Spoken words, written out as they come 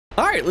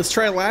Alright, let's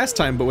try it last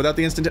time, but without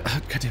the instant...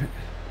 Oh, God damn it.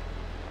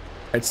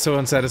 It's so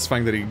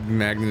unsatisfying that he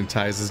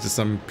magnetizes to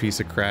some piece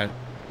of crap.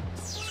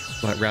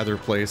 But I'd rather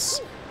replace...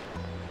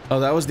 Oh,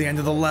 that was the end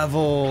of the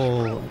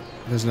level!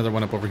 There's another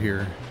one up over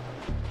here.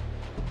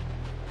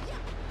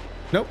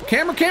 Nope.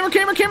 Camera!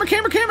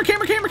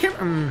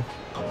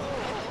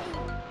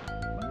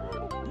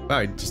 Oh,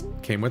 he just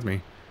came with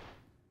me.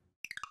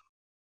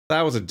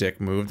 That was a dick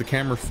move. The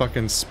camera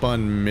fucking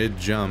spun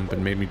mid-jump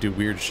and made me do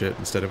weird shit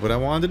instead of what I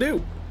wanted to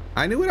do.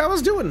 I knew what I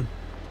was doing.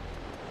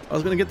 I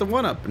was gonna get the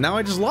 1-up. Now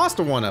I just lost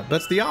a 1-up.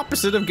 That's the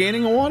opposite of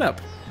gaining a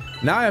 1-up.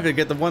 Now I have to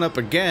get the 1-up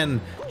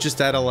again,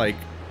 just out of, like,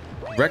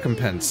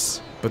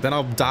 recompense. But then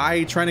I'll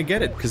die trying to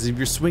get it, because of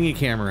your swingy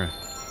camera.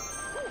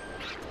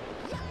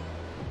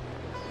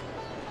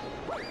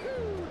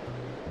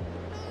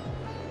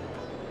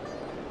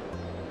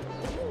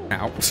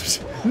 Ow.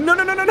 No.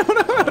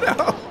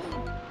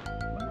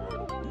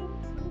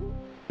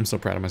 I'm so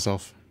proud of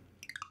myself.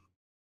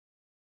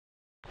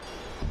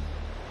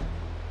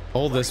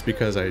 All this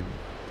because I...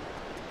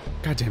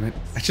 God damn it.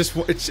 I just...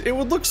 It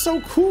would look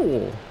so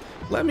cool.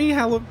 Let me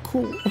look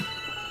cool.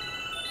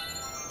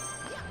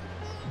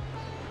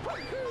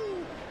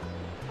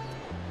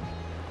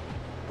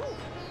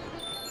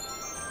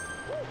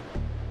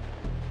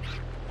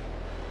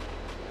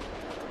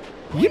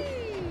 Yippee!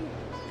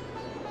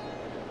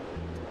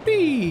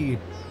 You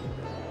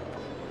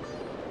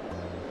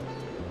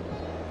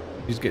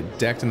just get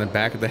decked in the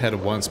back of the head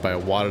once by a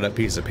wadded up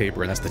piece of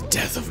paper, and that's the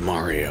death of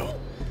Mario.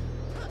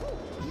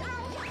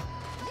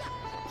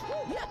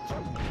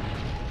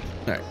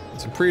 Alright,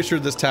 so I'm pretty sure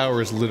this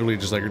tower is literally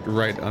just like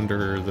right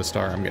under the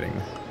star I'm getting.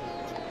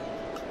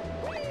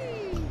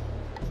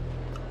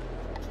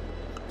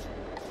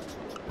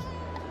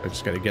 I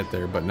just gotta get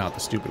there, but not the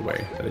stupid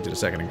way that I did a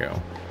second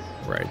ago,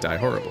 where I die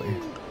horribly.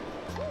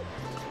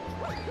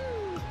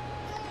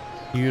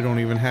 You don't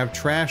even have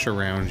trash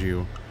around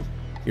you.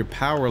 You're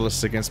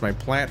powerless against my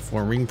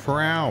platforming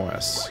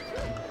prowess.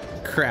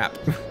 Crap.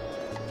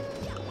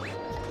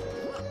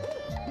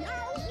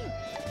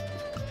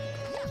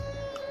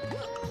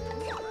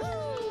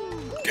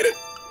 Get it!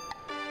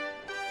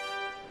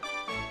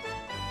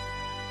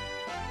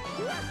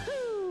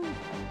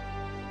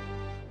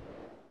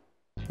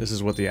 This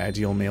is what the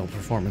ideal male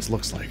performance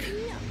looks like.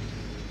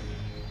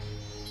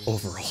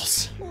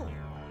 Overalls.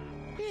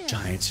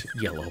 Giant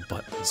yellow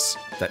buttons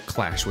that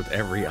clash with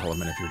every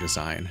element of your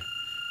design.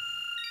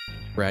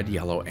 Red,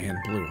 yellow, and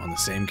blue on the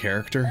same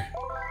character?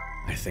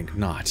 I think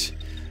not.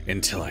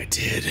 Until I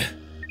did.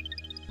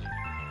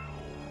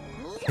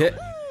 Hit.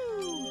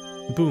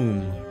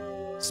 Boom.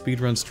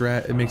 Speedrun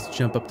strat, it makes the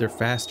jump up there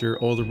faster.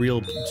 All the real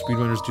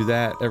speedrunners do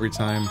that every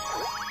time.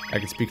 I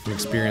can speak from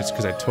experience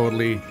because I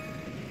totally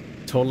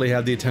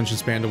have the attention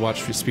span to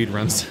watch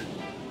speedruns.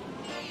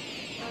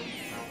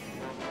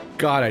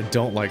 God, I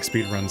don't like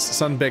speedruns.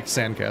 Sun-baked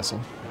sandcastle.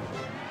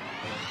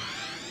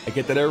 I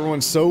get that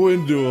everyone's so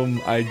into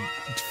them. I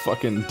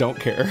fucking don't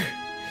care.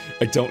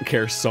 I don't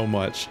care so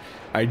much.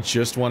 I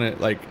just want to,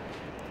 like,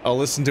 I'll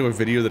listen to a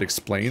video that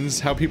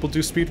explains how people do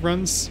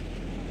speedruns,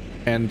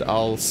 and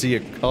I'll see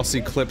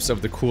clips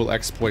of the cool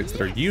exploits that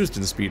are used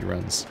in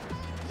speedruns.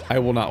 I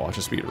will not watch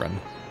a speedrun.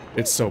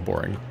 It's so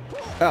boring.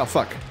 Oh,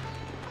 fuck.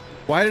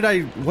 Why did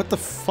I... What the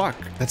fuck?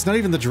 That's not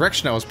even the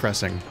direction I was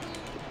pressing.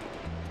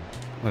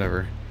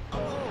 Whatever.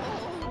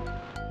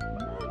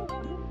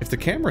 If the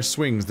camera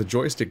swings, the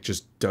joystick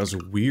just does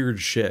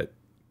weird shit.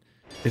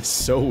 It's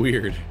so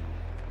weird.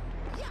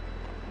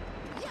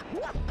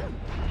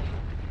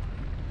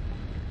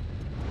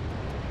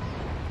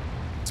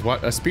 It's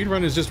what a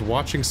speedrun is, just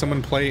watching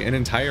someone play an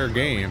entire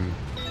game.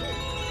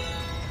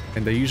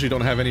 And they usually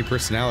don't have any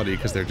personality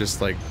because they're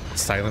just like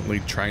silently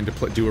trying to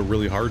do a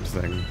really hard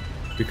thing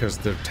because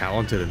they're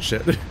talented and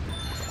shit.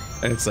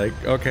 And it's like,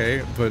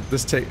 okay, but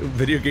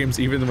video games,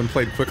 even when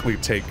played quickly,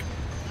 take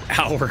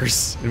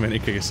hours in many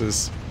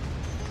cases.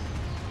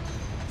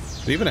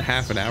 Even a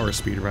half an hour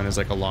speedrun is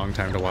like a long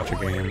time to watch a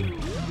game.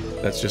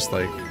 That's just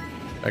like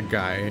a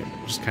guy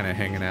just kind of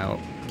hanging out,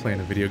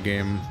 playing a video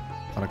game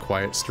on a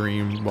quiet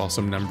stream while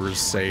some numbers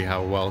say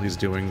how well he's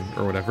doing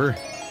or whatever.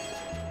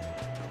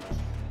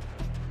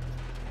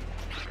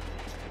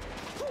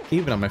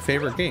 Even on my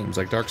favorite games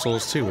like Dark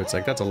Souls 2, it's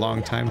like that's a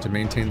long time to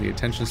maintain the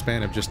attention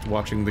span of just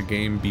watching the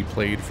game be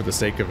played for the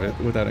sake of it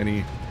without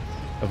any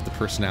of the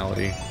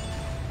personality.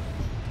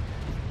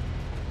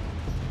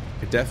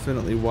 I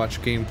definitely watch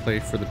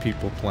gameplay for the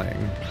people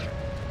playing.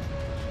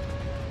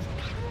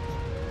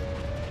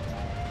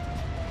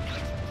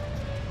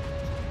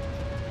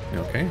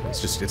 Okay,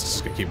 it's just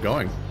gonna keep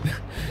going.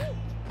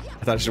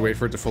 I thought I should wait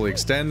for it to fully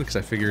extend because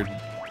I figured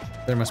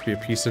there must be a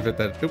piece of it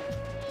that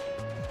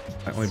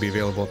might only be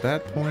available at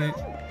that point.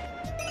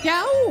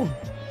 Yow!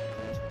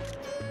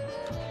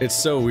 It's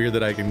so weird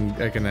that I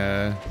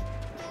can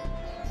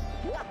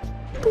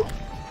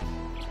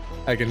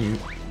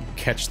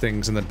catch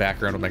things in the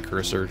background with my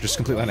cursor, just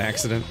completely on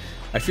accident.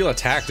 I feel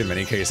attacked in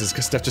many cases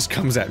because stuff just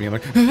comes at me. I'm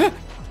like,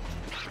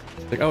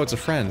 like, oh, it's a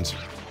friend.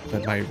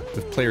 But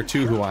the player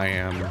 2 who I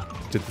am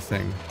did the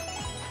thing.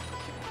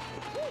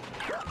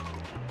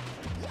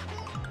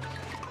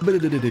 Can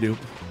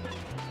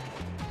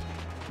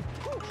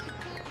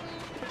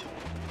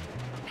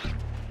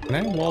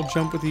I wall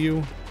jump with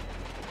you?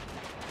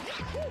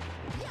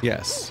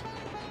 Yes.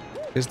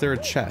 Is there a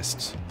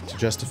chest to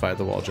justify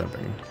the wall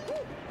jumping?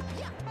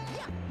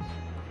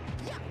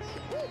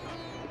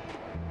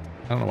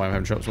 I don't know why I'm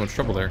having so much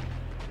trouble there.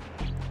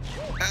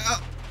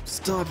 Ow,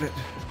 stop it.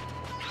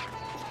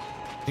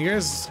 Can you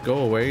guys go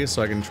away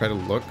so I can try to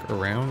look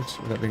around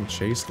without being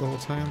chased the whole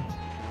time?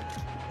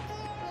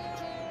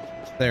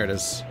 There it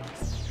is.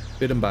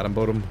 Bit and bottom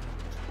bottom.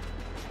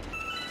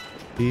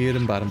 Bit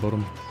and bottom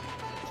bottom.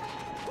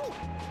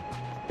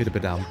 Bit a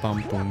bam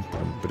bum bum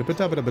bum. Bit a bit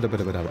a bit a bit a bit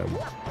a bit.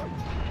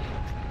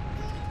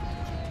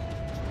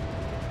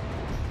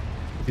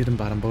 Bit and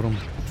bottom bottom.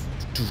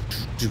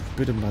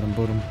 Bit and bottom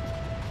bottom.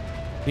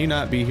 Can you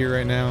not be here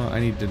right now? I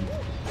need to.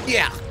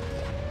 Yeah.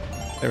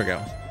 There we go.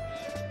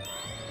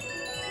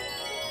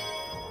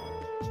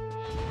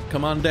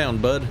 Come on down,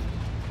 bud.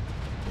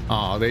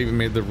 Aw, they even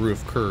made the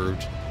roof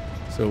curved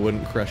so it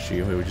wouldn't crush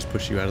you. It would just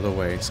push you out of the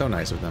way. So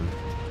nice of them.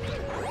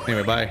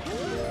 Anyway, bye.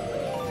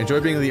 Enjoy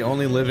being the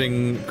only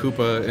living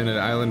Koopa in an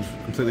island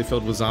completely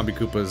filled with zombie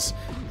Koopas.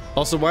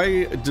 Also,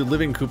 why do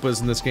living Koopas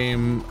in this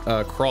game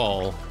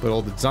crawl, but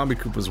all the zombie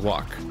Koopas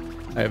walk?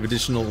 I have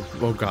additional,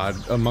 oh god,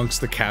 amongst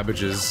the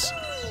cabbages,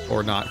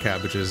 or not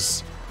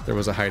cabbages, there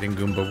was a hiding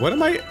Goomba. What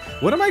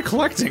am I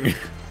collecting?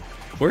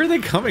 Where are they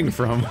coming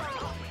from?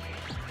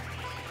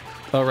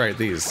 Oh right,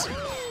 these.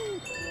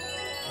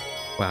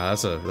 Wow,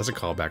 that's a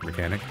callback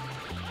mechanic.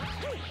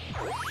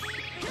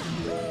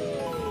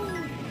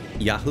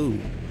 Yahoo!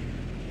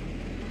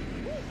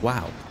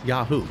 Wow,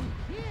 Yahoo!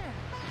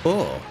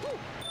 Oh,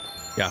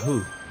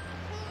 Yahoo!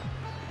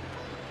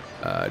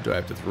 Do I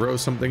have to throw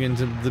something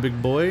into the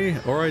big boy,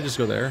 or I just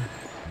go there?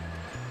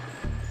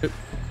 Oop,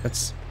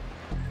 that's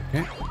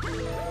okay.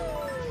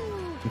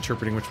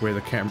 Interpreting which way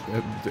the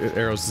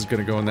arrows is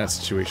gonna go in that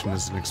situation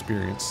is an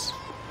experience.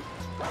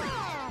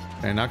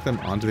 Can I knock them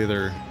onto the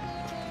other?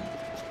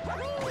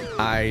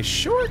 I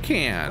sure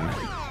can.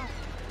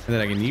 And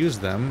then I can use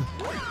them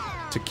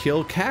to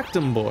kill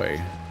Cactum Boy.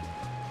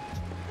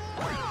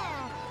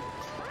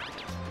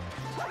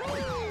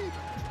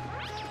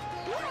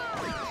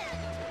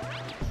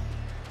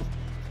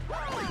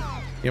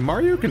 Yeah,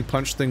 Mario can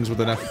punch things with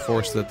enough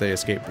force that they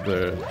escape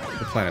the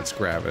planet's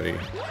gravity.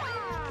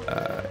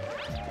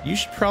 You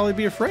should probably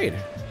be afraid.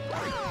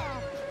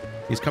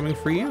 He's coming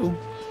for you.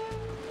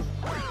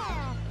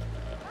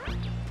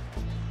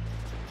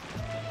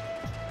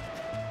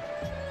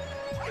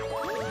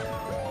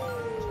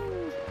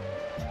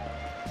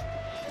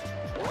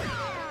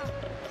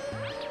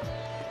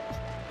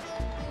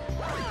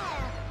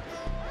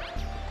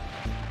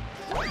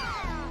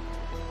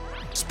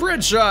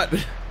 Spread shot!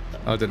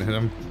 Oh, it didn't hit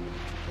him.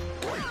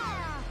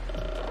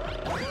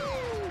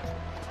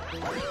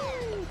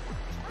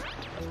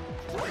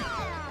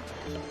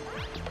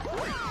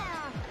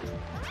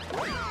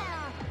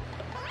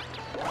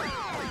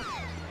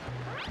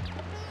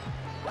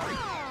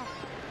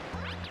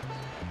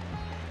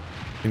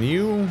 Can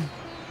you... Is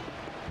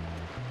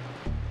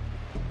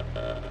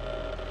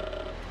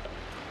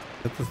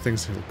that the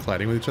things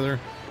colliding with each other?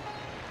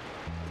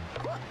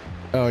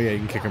 Oh yeah, you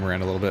can kick them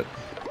around a little bit.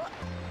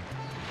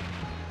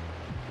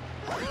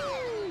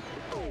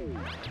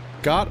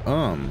 Got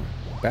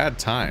bad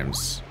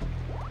times.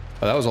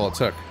 Oh, that was all it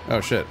took.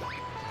 Oh shit.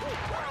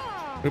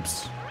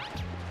 Oops.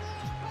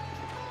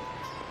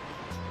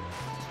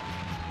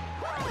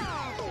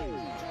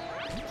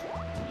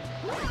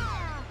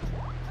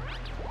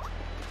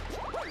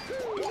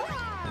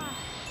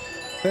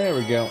 There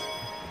we go.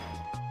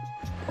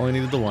 Only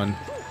needed the one.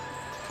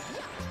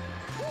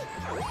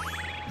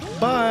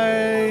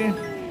 Bye!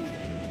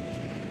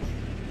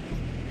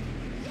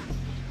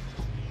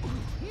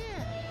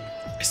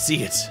 I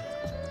see it.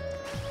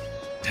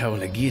 How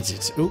will I get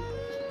it? Oop.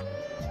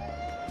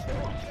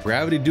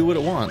 Gravity do what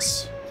it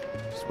wants.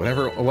 Just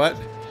whatever. What?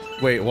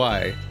 Wait,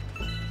 why?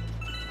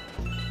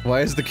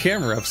 Why is the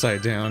camera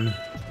upside down?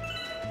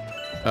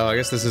 Oh, I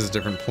guess this is a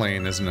different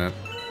plane, isn't it?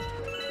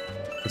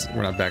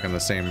 We're not back on the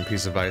same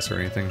piece of ice or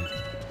anything.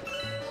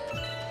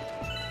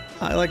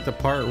 I like the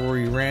part where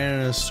we ran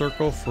in a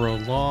circle for a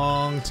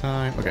long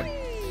time. Okay.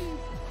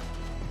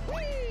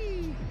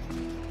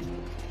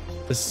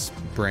 This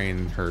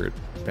brain hurt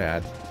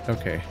bad.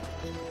 Okay.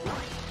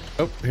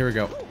 Oh, here we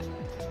go.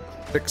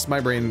 Fix my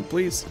brain,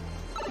 please.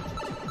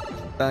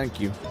 Thank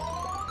you.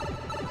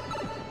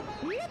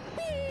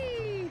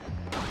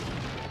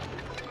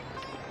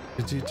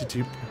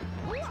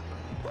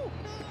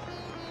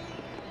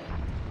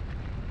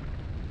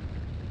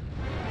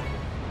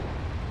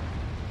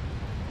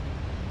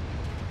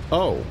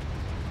 Oh.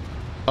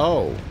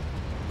 Oh.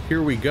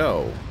 Here we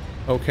go.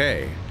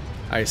 Okay.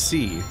 I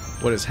see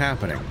what is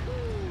happening.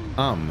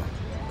 Um.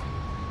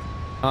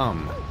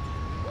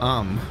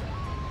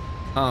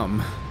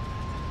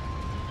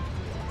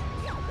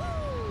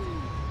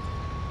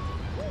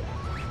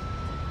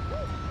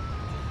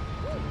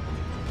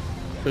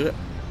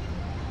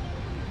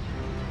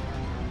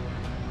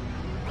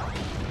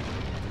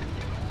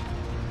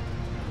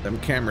 Them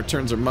camera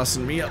turns are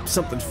mussing me up.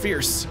 Something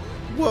fierce.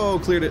 Whoa,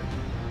 cleared it.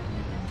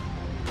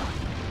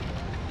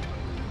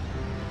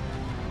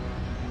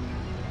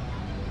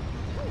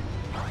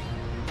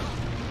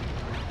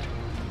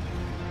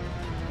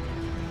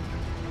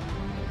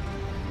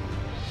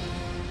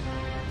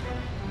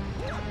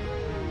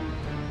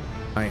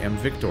 I am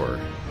Victor.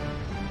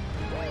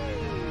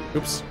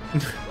 Oops.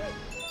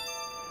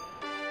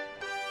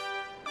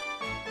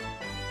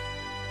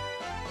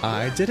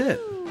 I did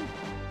it.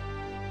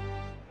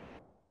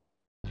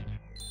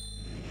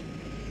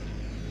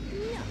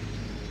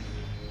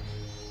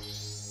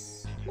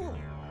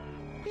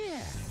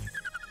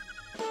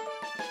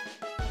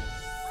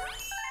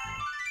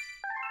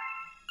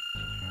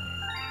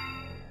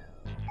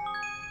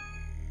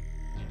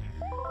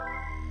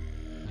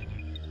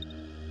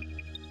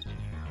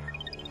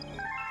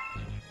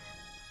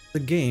 The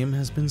game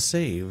has been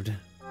saved.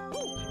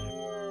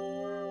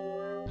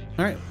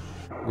 Alright.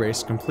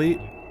 Race complete.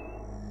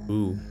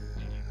 Ooh.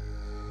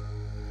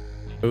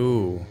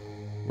 Ooh.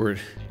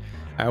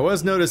 I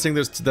was noticing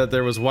that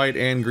there was white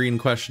and green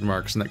question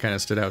marks, and that kind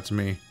of stood out to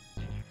me.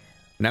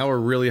 Now we're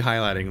really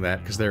highlighting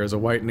that, because there is a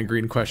white and a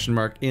green question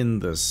mark in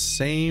the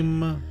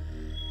same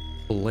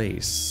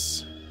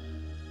place.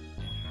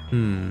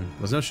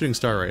 There's no shooting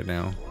star right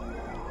now.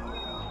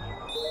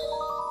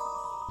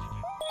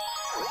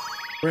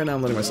 Right now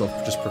I'm letting myself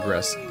just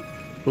progress.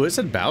 Oh, it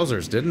said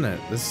Bowser's, didn't it?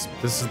 This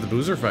is the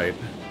Boozer fight.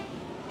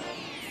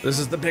 This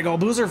is the big ol'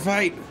 Boozer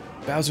fight!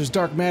 Bowser's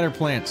dark matter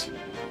plant.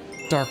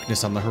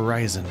 Darkness on the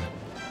horizon.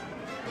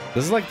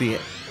 This is like I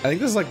think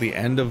this is like the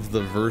end of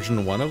the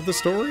version 1 of the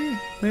story,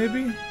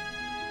 maybe?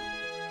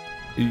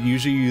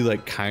 Usually you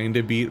like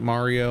kinda beat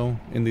Mario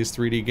in these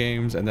 3D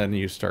games, and then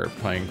you start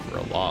playing for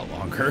a lot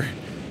longer.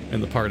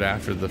 And the part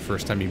after the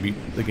first time you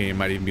beat the game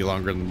might even be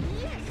longer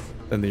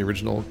than the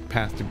original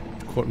path to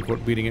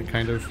quote-unquote beating it,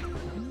 kind of.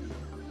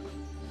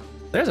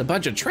 There's a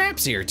bunch of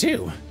traps here,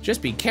 too.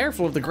 Just be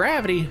careful of the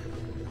gravity.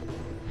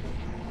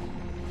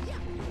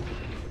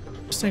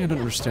 Just saying I don't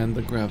understand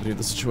the gravity of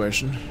the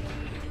situation.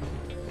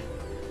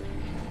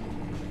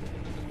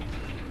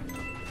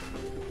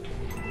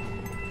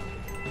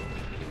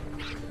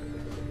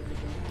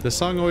 This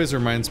song always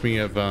reminds me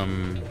of,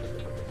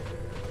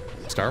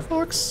 Star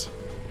Fox?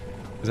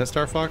 Is that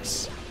Star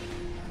Fox?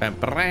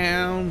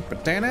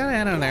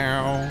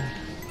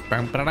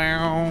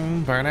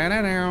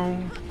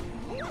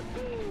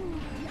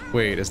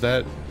 Wait, is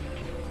that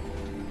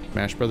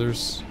Smash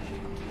Brothers?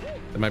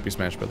 It might be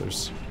Smash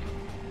Brothers.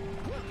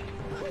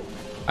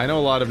 I know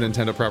a lot of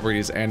Nintendo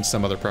properties and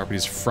some other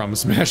properties from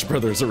Smash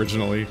Brothers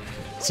originally,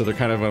 so they're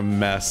kind of a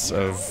mess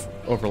of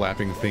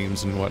overlapping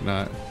themes and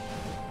whatnot.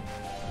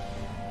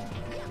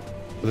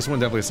 But this one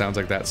definitely sounds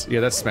like that. Yeah,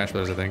 that's Smash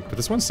Brothers, I think. But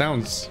this one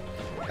sounds...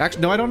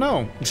 Actually, no, I don't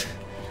know.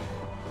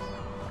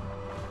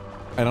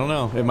 I don't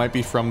know. It might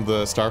be from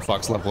the Star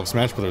Fox level of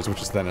Smash Brothers,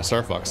 which is then a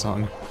Star Fox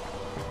song.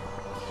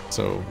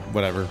 So,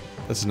 whatever.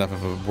 That's enough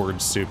of a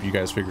word soup. You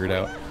guys figure it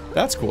out.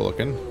 That's cool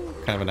looking.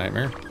 Kind of a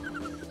nightmare.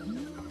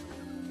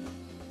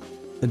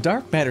 The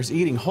dark matter's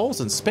eating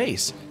holes in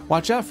space.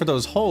 Watch out for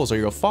those holes or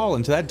you'll fall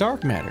into that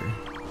dark matter.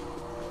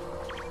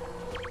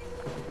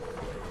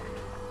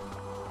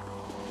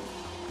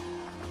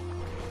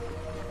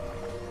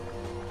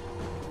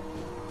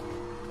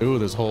 Ooh,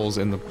 there's holes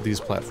in these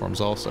platforms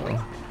also.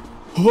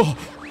 Oh,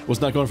 was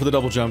not going for the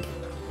double jump.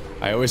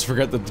 I always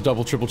forget that the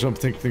double triple jump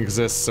thing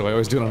exists, so I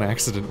always do it on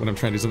accident when I'm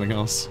trying to do something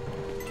else.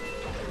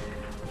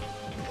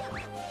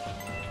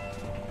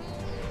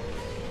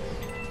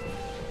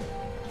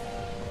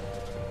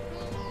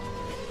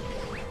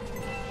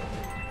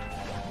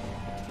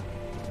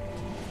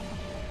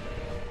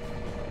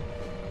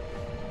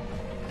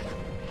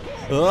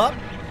 Up.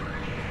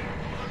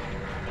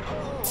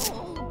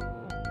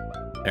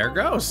 There it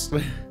goes.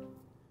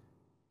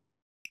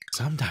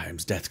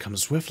 Sometimes death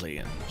comes swiftly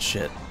and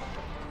shit.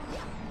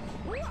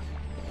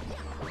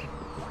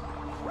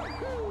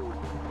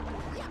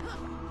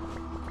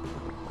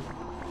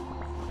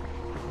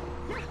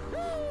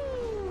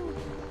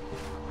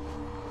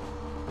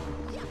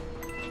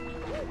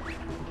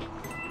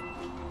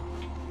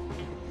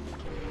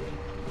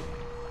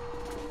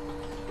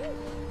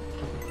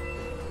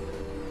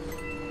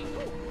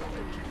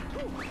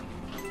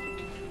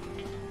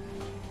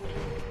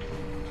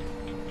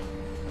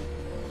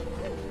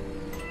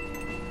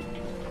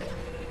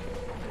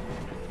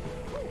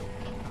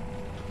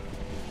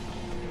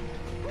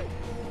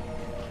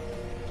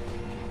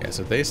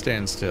 So they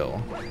stand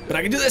still. But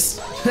I can do this!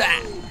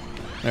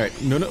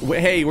 Alright, no, wait,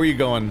 hey, where are you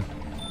going?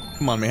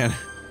 Come on, man.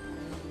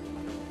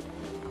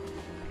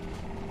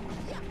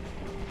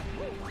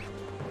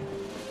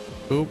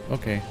 Oop,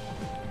 okay.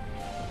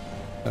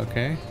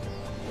 Okay.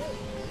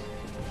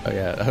 Oh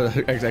yeah,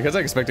 I guess I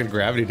expected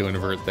gravity to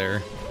invert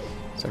there.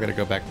 So I gotta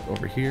go back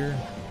over here.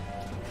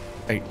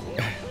 Hey,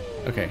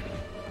 okay.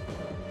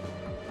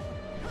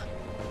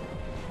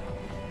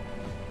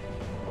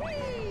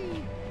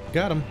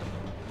 Got him.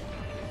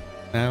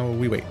 Now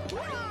we wait.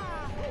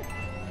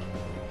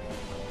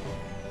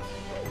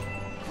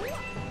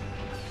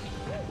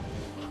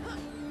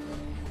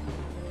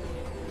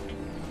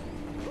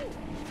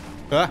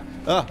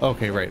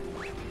 Okay, right.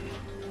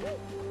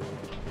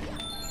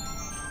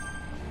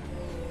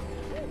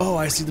 Oh,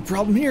 I see the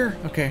problem here.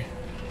 Okay.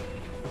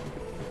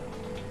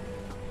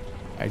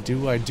 I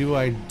do.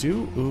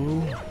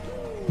 Ooh.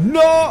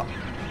 No!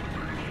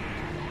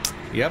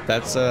 Yep,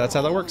 that's how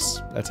that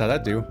works. That's how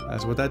that do.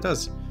 That's what that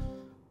does.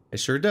 It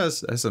sure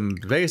does. That's some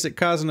basic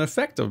cause and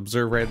effect to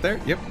observe right there.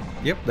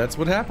 Yep, that's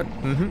what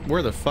happened.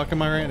 Where the fuck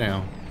am I right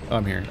now? Oh,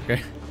 I'm here,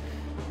 okay.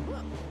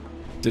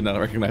 Did not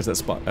recognize that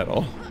spot at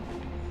all.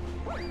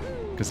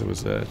 Because it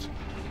was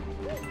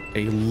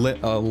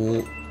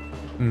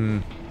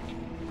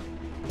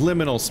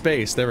liminal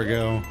space. There we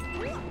go.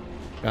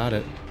 Got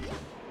it.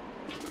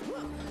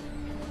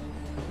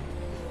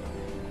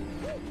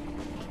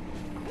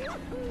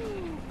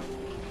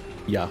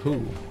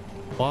 Yahoo.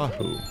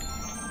 Wahoo.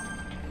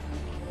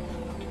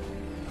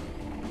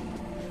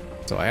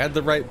 So I had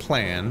the right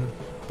plan,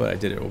 but I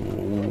did it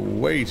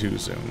way too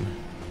soon.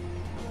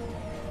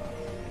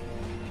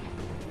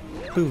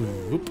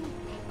 Boop.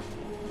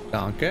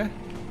 Danke.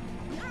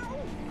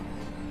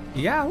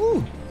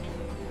 Yahoo!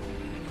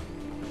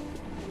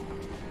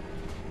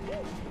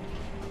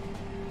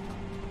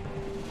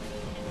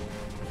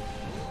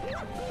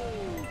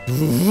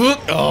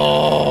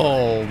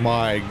 Oh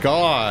my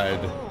god.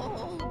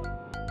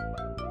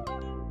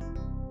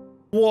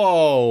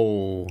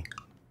 Whoa.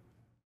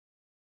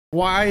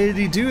 Why did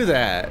he do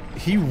that?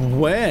 He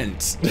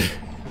went.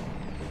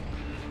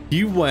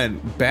 He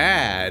went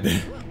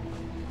bad.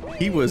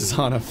 He was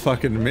on a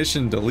fucking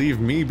mission to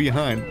leave me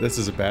behind. This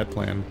is a bad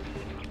plan.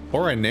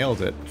 Or I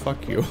nailed it.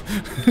 Fuck you.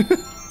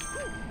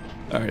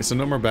 Alright, so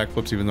no more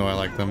backflips even though I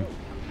like them.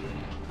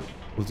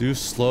 We'll do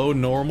slow,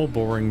 normal,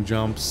 boring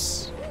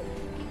jumps.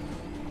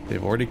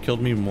 They've already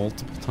killed me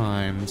multiple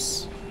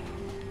times.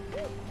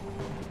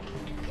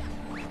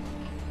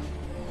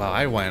 Wow,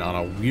 I went on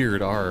a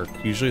weird arc.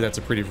 Usually that's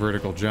a pretty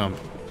vertical jump.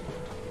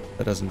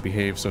 That doesn't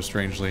behave so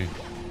strangely.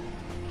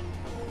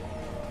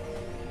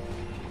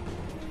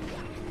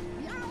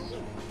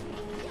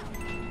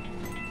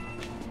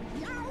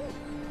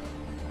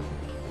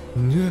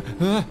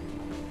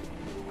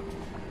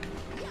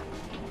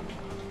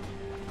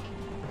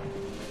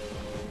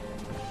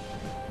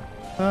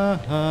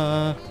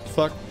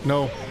 Fuck,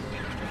 no.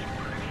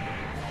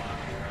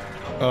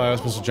 Oh, I was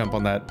supposed to jump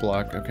on that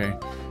block, okay.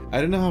 I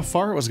didn't know how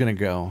far it was gonna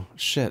go.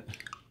 Shit.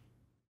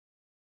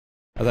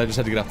 I thought I just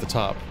had to get off the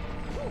top.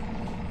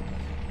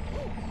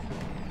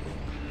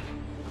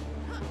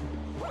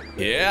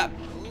 Yeah!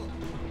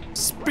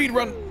 Speed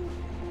run!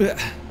 Ugh.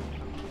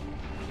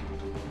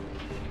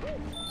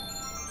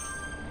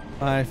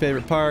 My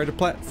favorite part of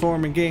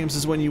platforming games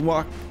is when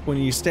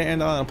you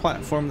stand on a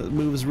platform that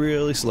moves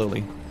really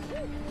slowly.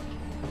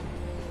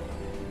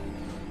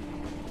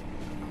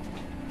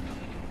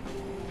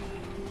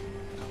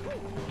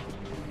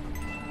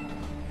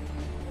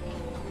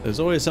 There's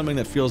always something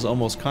that feels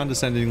almost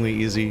condescendingly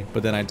easy,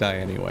 but then I die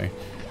anyway.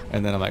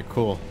 And then I'm like,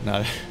 cool,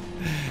 now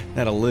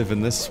to live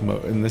in this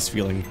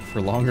feeling for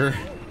longer.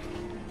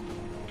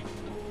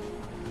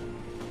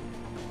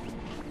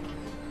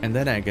 And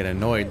then I get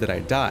annoyed that I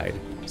died,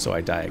 so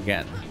I die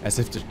again, as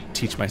if to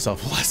teach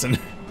myself a lesson.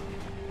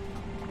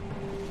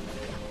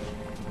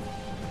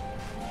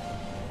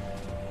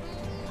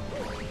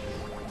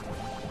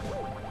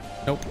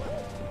 Nope.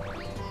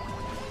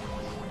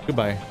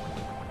 Goodbye.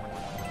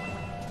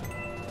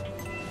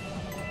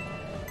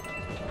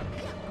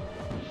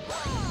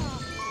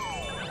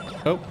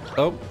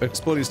 Oh,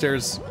 exploding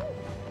stairs.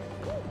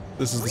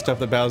 This is the stuff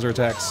that Bowser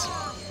attacks.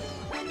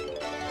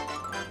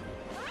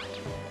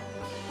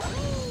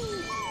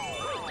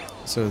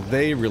 So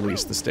they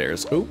release the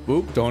stairs.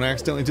 Oop, don't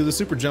accidentally do the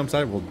super jumps,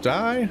 I will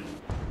die.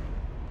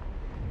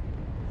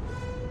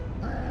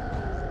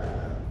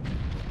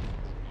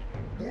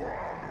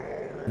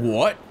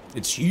 What?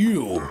 It's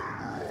you.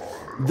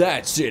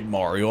 That's it,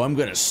 Mario. I'm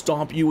gonna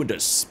stomp you into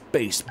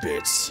space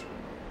bits.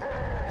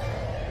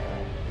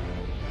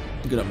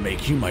 I'm gonna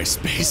make you my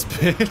space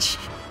bitch.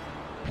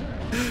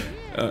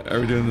 Are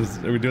we doing this?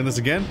 Are we doing this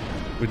again?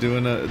 We're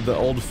doing the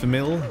old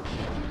familiar.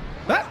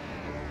 Ah!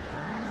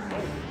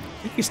 I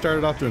think he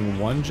started off doing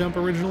one jump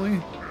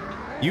originally.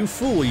 You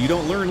fool! You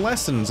don't learn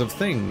lessons of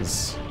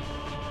things.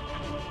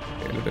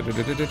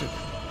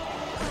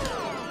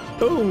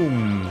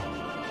 Boom!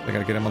 I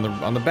gotta get him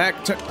on the back.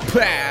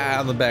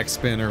 On the back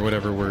spin or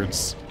whatever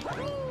words.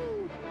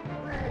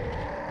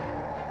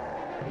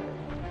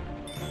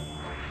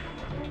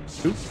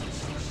 Oop.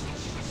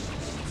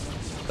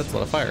 That's a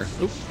lot of fire.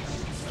 Oop.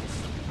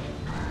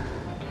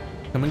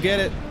 Come and get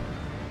it.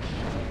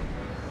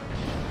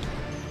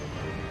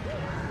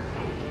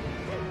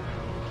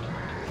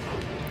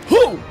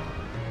 Whoo!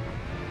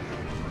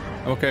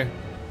 Okay.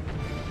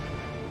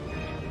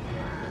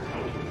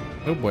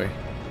 Oh boy.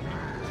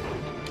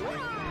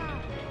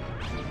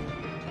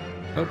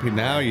 Oh,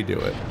 now you do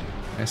it.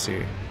 I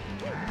see.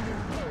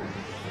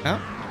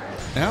 Ow.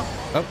 Ow.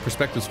 Oh,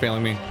 perspective's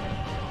failing me.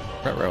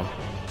 Ruh-roh.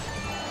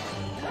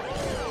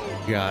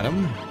 Got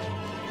him.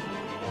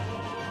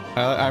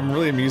 I'm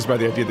really amused by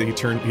the idea that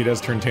he does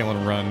turn tail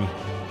and run.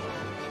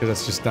 Because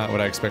that's just not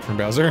what I expect from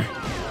Bowser.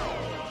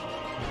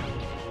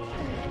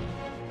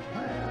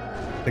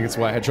 I think it's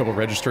why I had trouble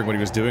registering what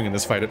he was doing in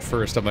this fight at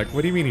first. I'm like,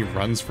 what do you mean he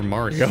runs from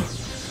Mario?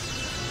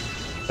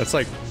 That's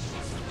like...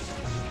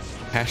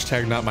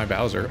 hashtag not my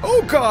Bowser.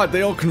 Oh god,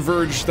 they all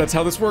converge. That's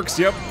how this works,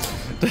 yep.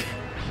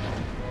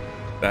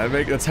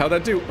 That's how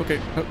that do. Okay.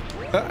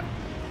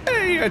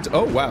 Hey,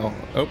 oh wow.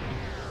 Oh.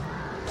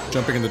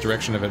 Jumping in the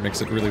direction of it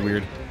makes it really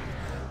weird.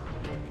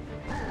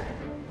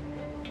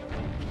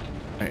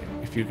 Alright,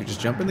 if you could just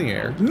jump in the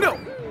air. No!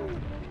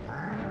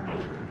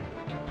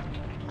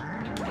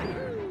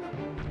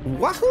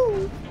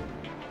 Wahoo!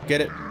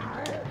 Get it?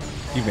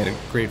 You made a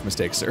grave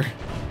mistake, sir.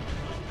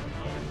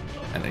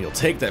 And you'll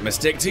take that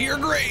mistake to your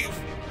grave!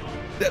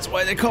 That's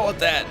why they call it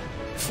that!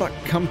 Fuck,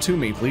 come to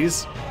me,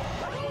 please.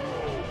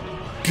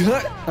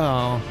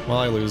 Oh, well,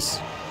 I lose.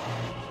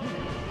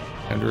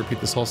 Time to repeat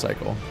this whole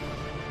cycle.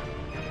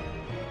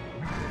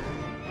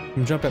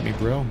 Come jump at me,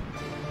 bro.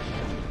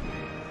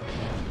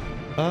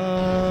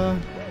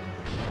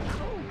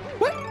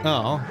 What?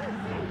 Oh.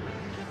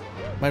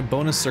 My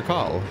bonus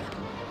circle.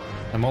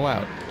 I'm all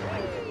out.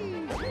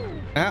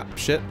 Ah,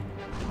 shit.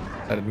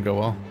 That didn't go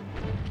well.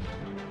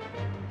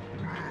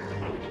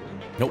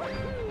 Nope.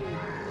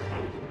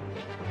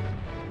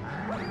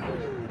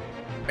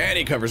 And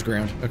he covers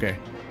ground. Okay.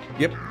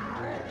 Yep.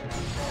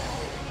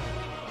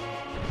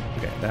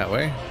 Okay, that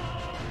way.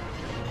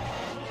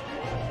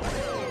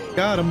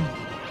 Got him.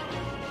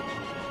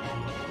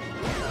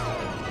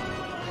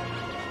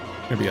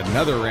 Gonna be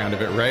another round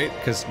of it, right?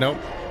 Because, nope.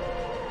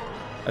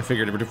 I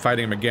figured if we're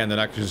fighting him again, they're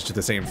not just do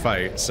the same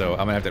fight, so I'm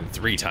gonna have to hit him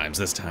 3 times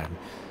this time.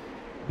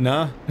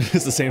 Nah,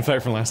 it's the same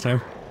fight from last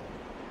time.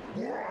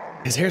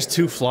 His hair's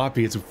too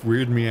floppy, it's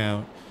weirding me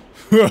out.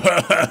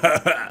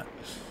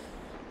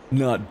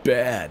 Not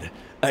bad.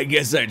 I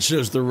guess I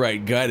chose the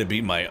right guy to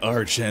be my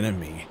arch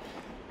enemy.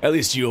 At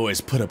least you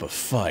always put up a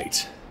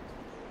fight.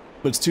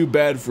 But it's too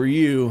bad for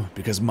you,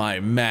 because my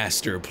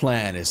master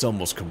plan is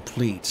almost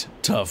complete.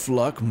 Tough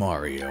luck,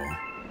 Mario.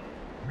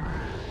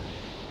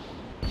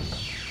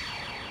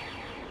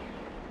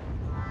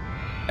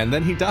 And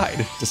then he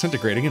died,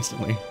 disintegrating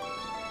instantly.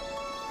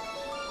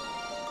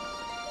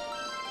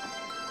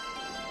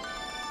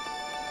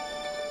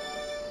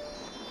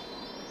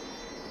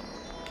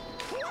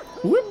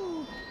 Whoop!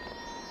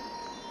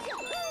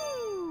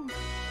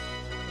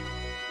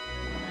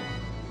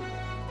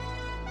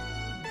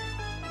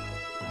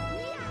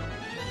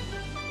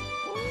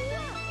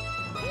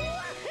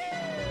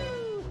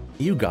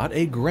 You got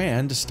a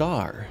grand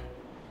star.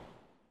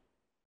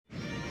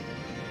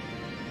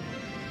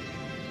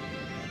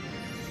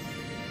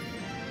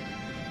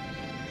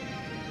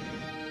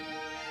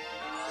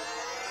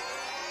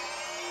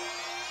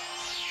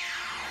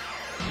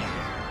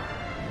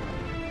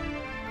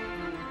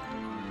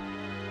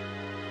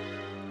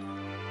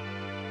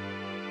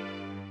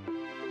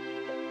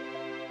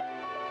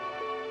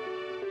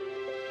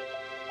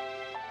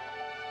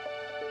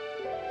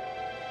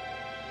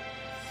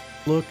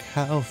 Look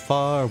how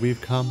far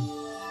we've come.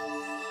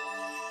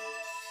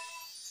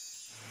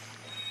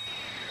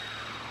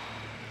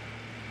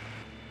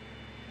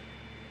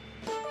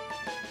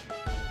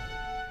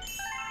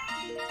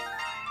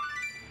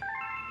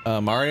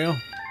 Mario?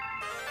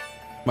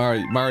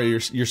 Mario,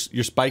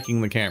 you're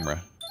spiking the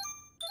camera.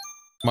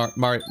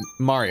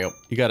 Mario,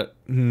 you got it.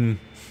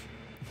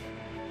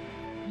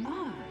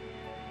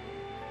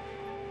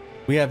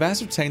 We have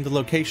ascertained the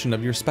location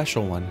of your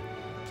special one.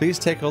 Please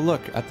take a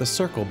look at the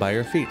circle by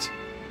your feet.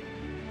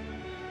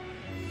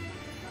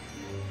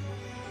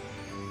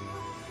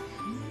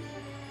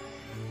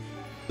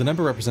 The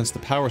number represents the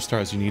power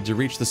stars you need to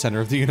reach the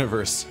center of the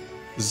universe.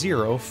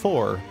 0,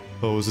 4.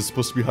 Oh, is it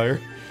supposed to be higher?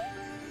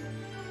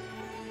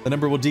 The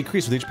number will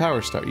decrease with each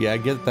power star. Yeah, I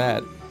get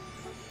that.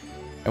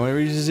 And when it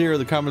reaches 0,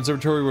 the common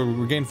observatory will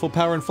regain full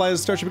power and fly as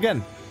a starship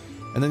again.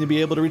 And then you'll be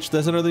able to reach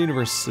the center of the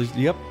universe.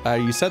 Yep,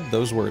 you said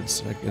those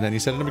words. And then you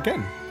said them again.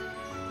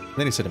 And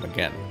then he said them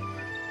again.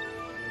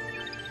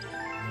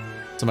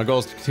 So my goal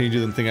is to continue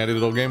doing the thing I did the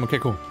whole game. Okay,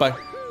 cool. Bye.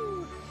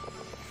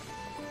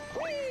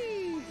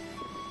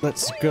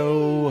 Let's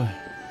go.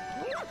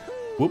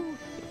 Whoop.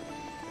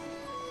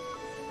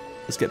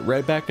 Let's get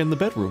right back in the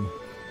bedroom.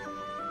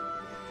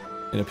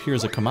 It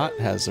appears a Komat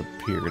has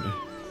appeared.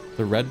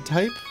 The red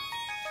type?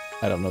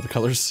 I don't know the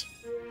colors.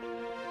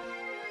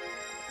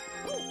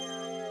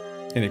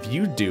 And if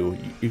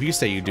you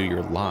say you do,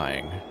 you're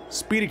lying.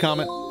 Speedy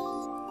Comet.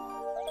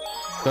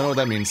 Don't know what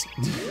that means.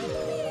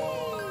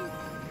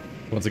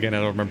 Once again, I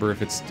don't remember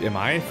if it's,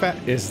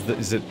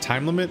 is it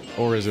time limit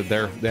or is it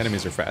the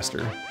enemies are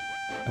faster?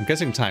 I'm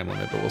guessing time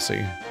limit, but we'll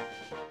see.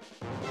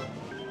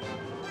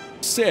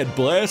 Sad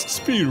Blast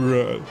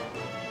speedrun.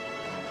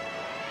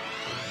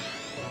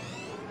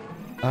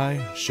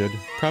 I should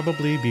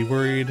probably be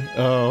worried.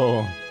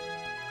 Oh,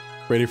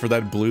 ready for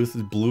that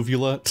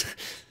bluvula?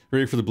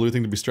 Ready for the blue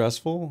thing to be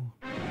stressful?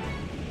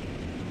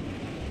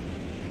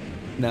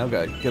 Now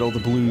gotta get all the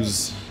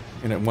blues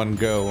in at one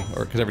go,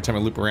 or because every time I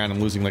loop around, I'm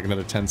losing like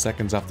another 10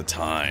 seconds off the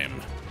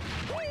time.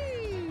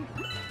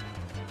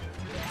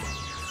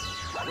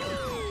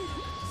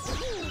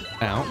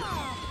 Ow.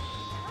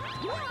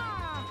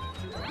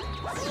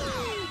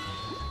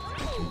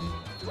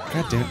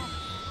 God damn it.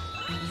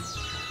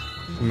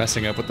 I'm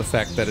messing up with the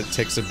fact that it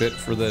takes a bit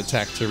for the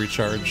attack to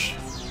recharge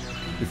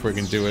before you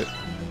can do it.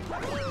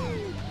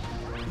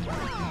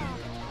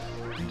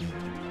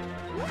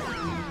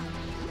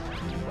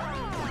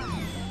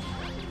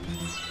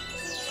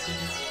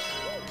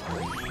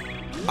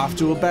 Off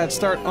to a bad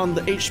start on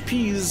the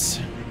HPs.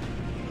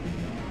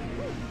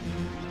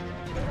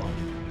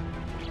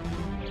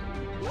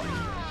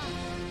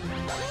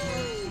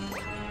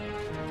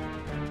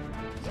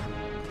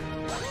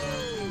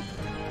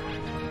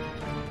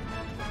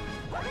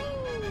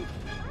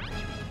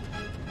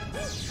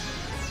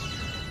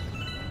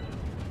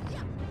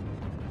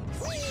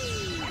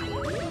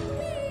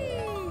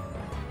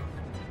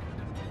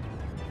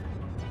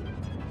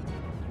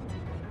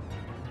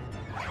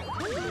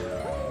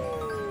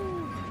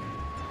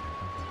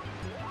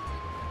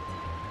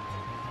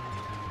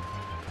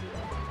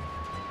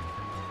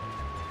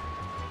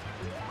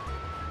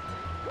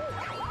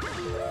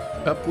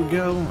 Up we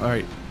go. All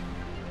right,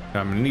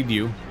 I'm gonna need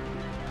you.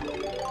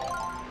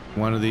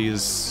 One of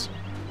these.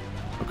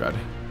 Oh god,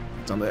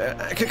 it's on the.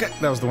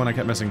 That was the one I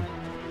kept missing. All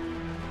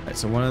right,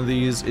 so one of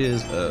these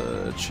is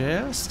a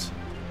chest.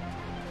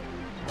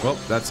 Well,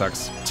 that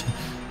sucks.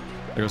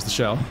 There goes the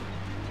shell.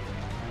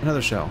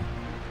 Another shell.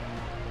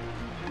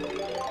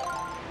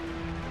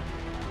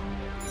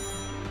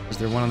 Is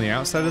there one on the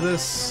outside of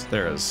this?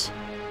 There is.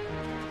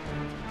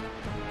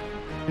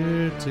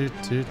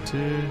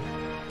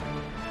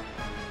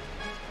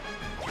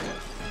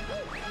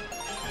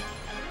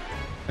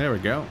 There we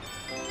go.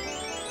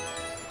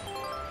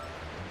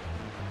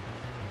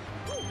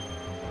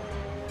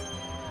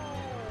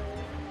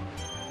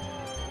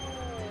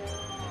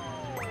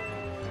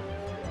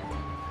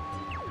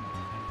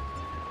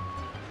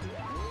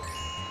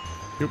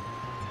 Yep.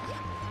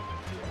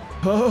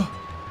 Oh.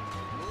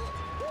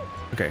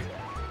 Okay.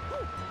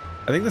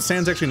 I think the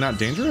sand's actually not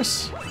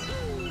dangerous.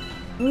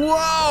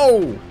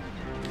 Whoa!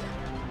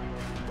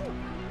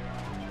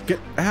 Get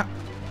out.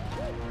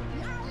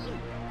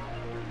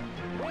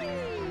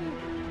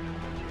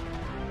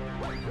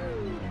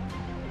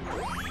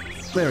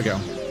 There we go.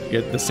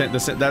 Yeah, the sand,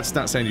 that's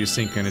not sand you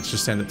sink in, it's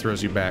just sand that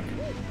throws you back.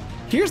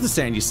 Here's the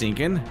sand you sink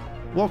in.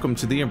 Welcome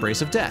to the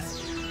embrace of death.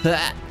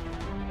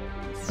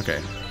 Okay.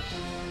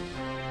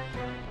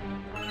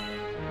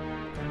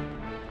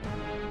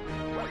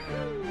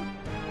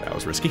 That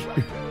was risky.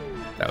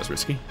 That was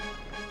risky.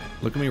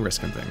 Look at me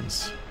risking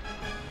things.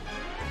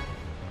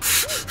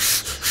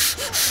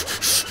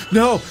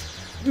 No!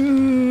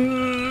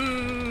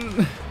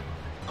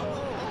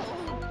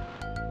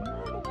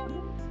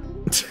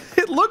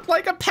 It looked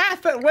like a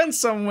path that went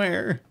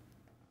somewhere.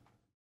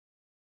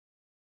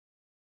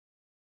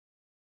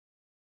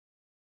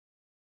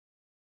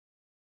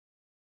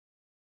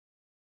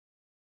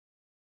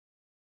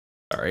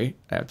 Sorry,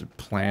 I have to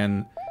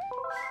plan.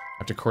 I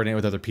have to coordinate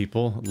with other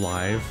people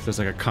live. There's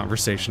like a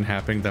conversation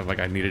happening that like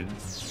I needed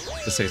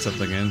to say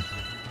something in.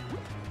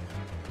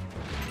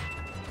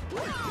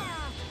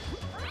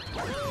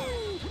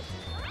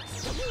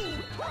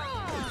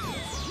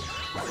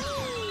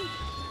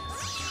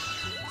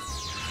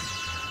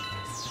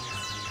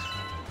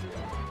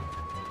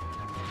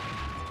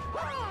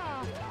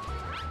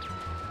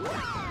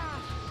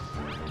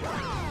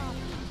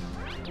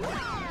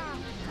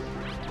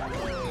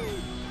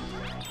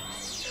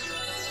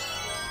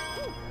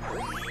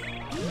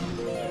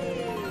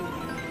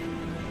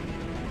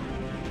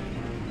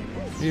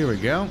 Here we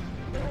go.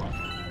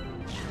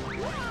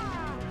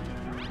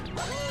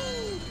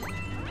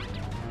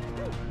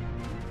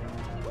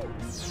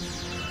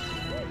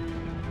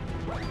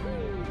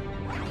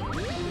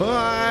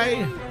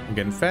 Bye! I'm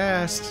getting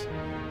fast.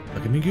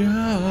 Look at me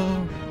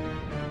go.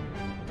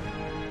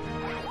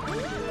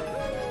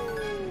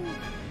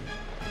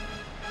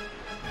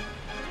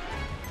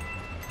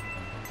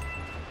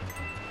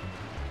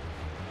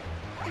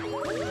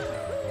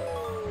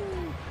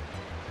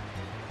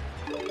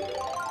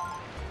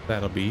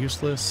 That'll be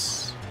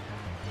useless.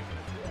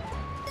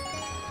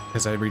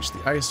 Because I reached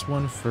the ice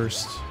one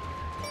first.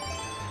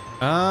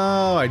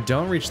 Oh, I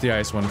don't reach the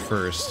ice one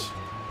first.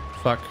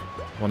 Fuck.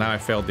 Well, now I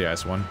failed the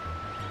ice one.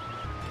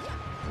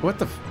 What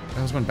the f—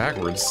 I was going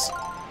backwards.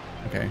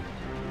 Okay.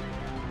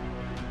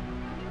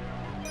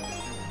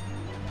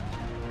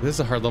 This is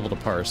a hard level to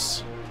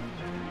parse.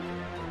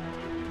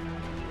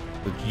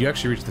 But you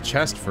actually reach the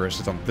chest first.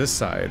 It's on this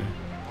side.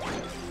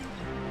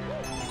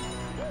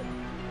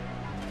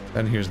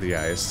 Then here's the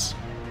ice.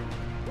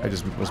 I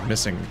just was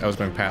missing. I was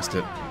going past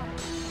it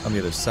on the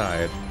other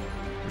side,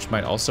 which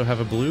might also have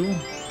a blue.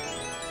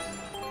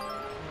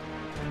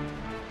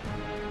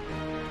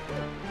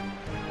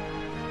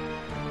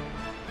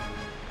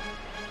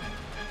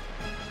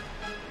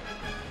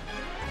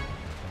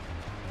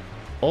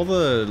 All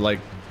the,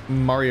 like,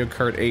 Mario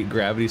Kart 8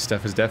 gravity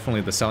stuff is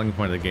definitely the selling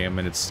point of the game,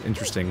 and it's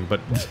interesting,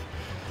 but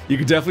you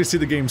can definitely see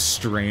the game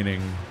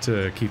straining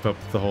to keep up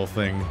with the whole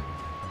thing.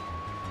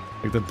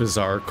 Like the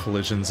bizarre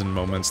collisions and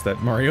moments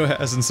that Mario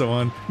has and so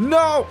on.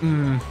 No!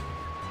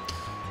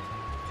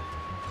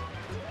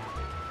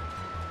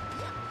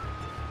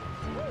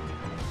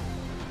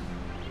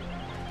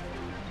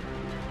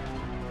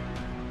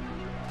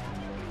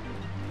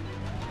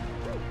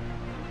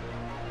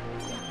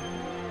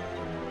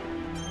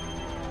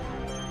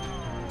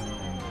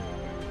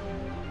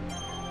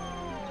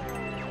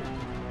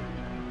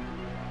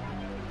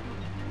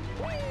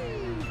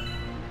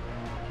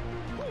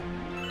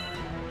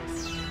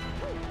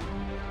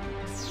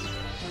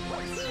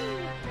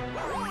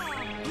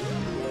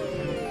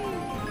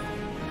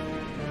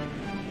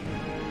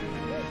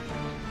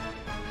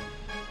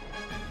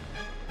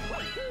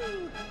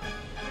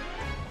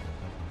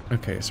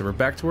 Okay, so we're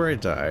back to where I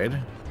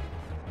died.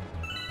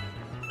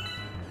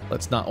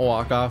 Let's not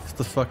walk off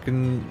the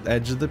fucking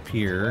edge of the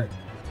pier,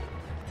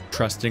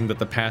 trusting that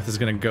the path is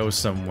gonna go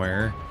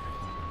somewhere,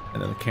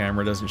 and then the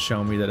camera doesn't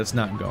show me that it's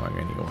not going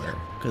anywhere,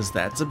 because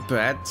that's a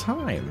bad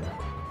time.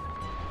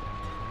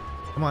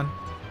 Come on,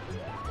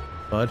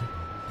 bud.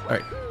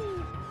 Alright.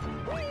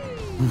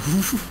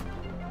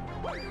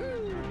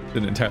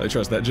 Didn't entirely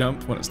trust that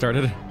jump when it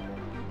started.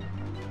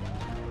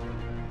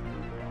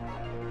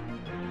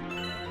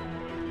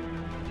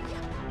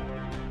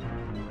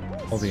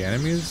 All the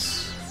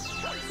enemies?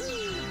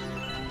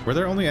 Were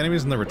there only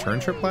enemies in the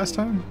return trip last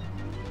time?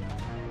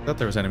 I thought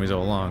there was enemies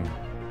all along.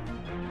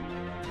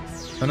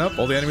 Oh nope,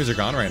 all the enemies are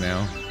gone right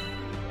now.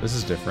 This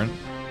is different.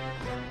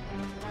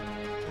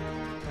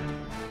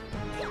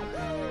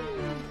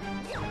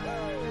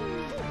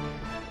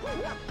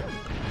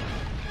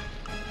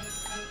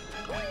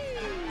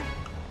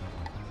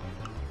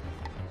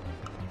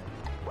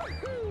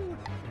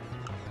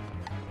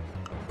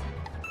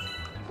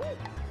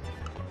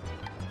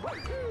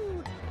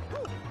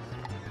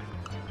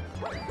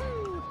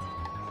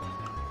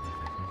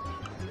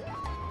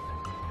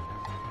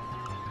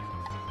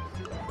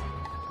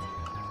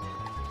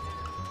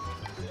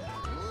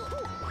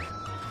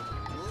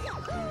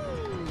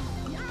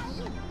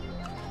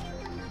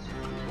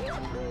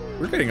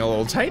 We're getting a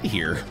little tight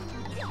here.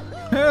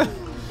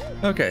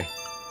 Okay.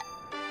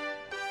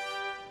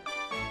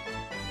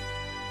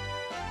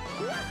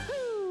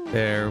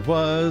 There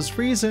was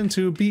reason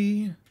to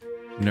be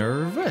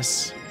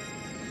nervous.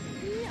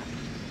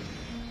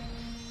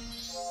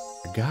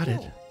 I got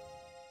it.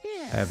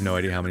 I have no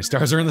idea how many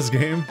stars are in this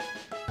game.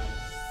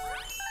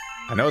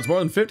 I know it's more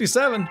than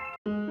 57.